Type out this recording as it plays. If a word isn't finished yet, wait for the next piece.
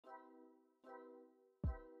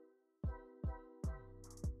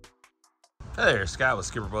Hey there, Scott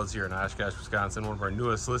with SkipperBud's here in Oshkosh, Wisconsin. One of our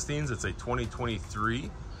newest listings. It's a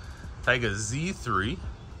 2023 Tige Z3,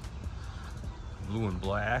 blue and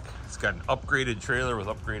black. It's got an upgraded trailer with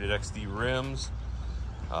upgraded XD rims,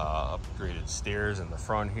 upgraded stairs in the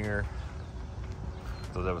front here.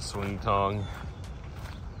 Does have a swing tongue.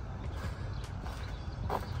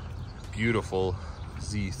 Beautiful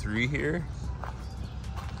Z3 here.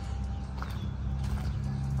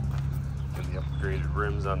 The upgraded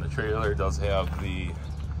rims on the trailer. Does have the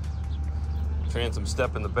transom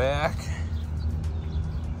step in the back.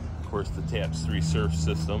 Of course, the Tige Z3 surf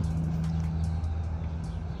system.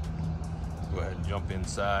 Go ahead and jump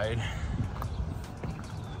inside.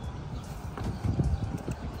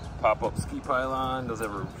 Pop-up ski pylon. Does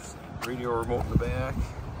have a radio remote in the back.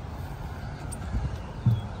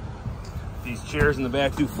 These chairs in the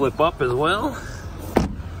back do flip up as well.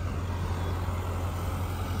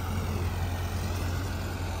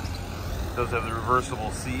 Does have the reversible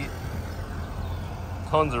seat.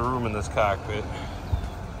 Tons of room in this cockpit.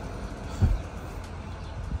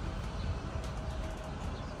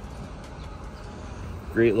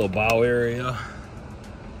 Great little bow area.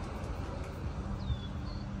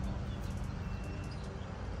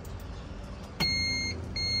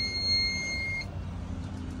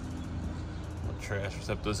 Trash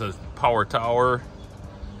receptacle. This says power tower.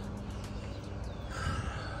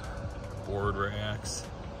 Board racks.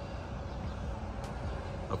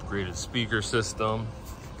 Upgraded speaker system.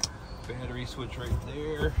 Battery switch right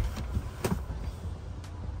there.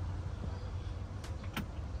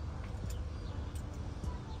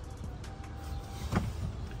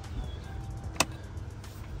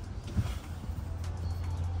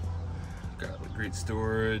 Got great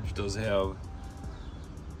storage. Does have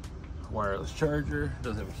wireless charger.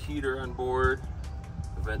 Does have a heater on board.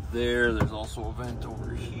 A vent there. There's also a vent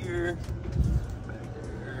over here. Back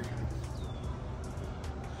there.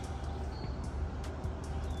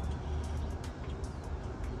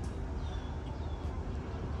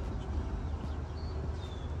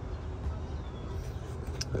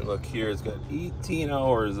 And look here, it's got 18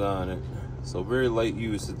 hours on it. So very light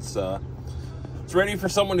use. It's ready for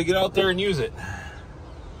someone to get out there and use it.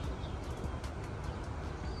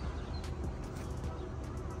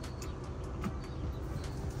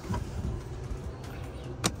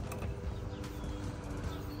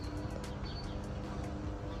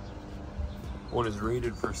 One is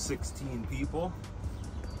rated for 16 people.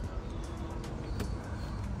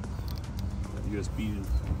 USB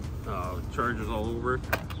chargers all over.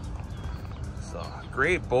 So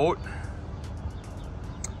great boat.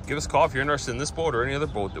 Give us a call if you're interested in this boat or any other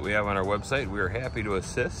boat that we have on our website. We are happy to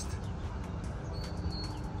assist.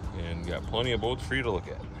 And got plenty of boats for you to look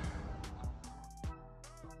at.